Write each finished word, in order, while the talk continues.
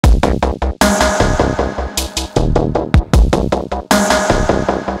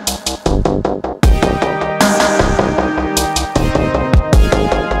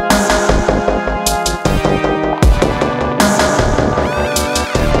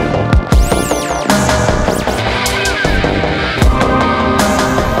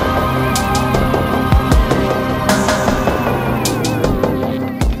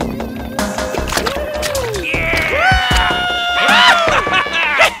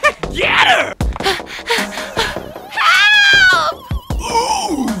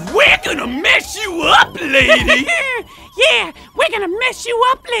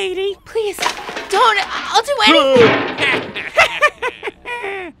lady. Please, don't. I'll do anything.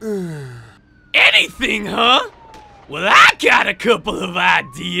 Anything, huh? Well, I got a couple of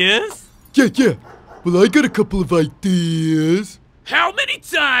ideas. Yeah. Well, I got a couple of ideas. How many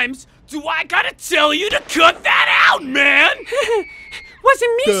times do I gotta tell you to cut that out, man?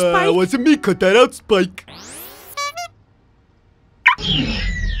 Wasn't me, Spike. Wasn't me. Cut that out, Spike.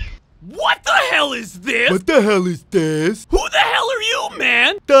 What the hell is this? What the hell is this? Who the hell are you,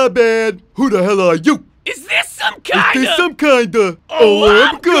 man? The man. Who the hell are you? Is this some kinda? Is this some kinda? Oh,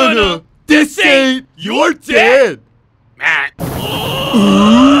 I'm gonna. This ain't. You're dead. Man.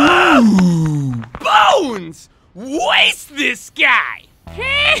 Bones! Waste this guy!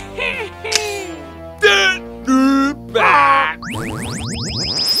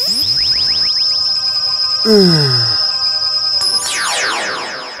 Oh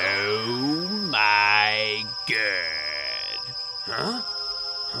my god.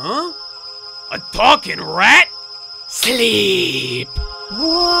 Huh? A talking rat? Sleep!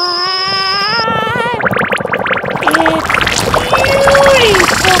 What? It's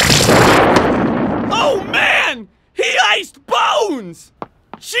beautiful. Oh man! He iced Bones!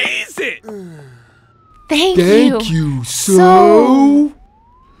 Cheese it! Thank you so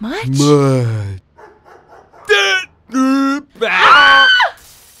much.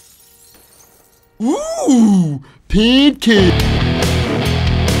 Ooh, pancake.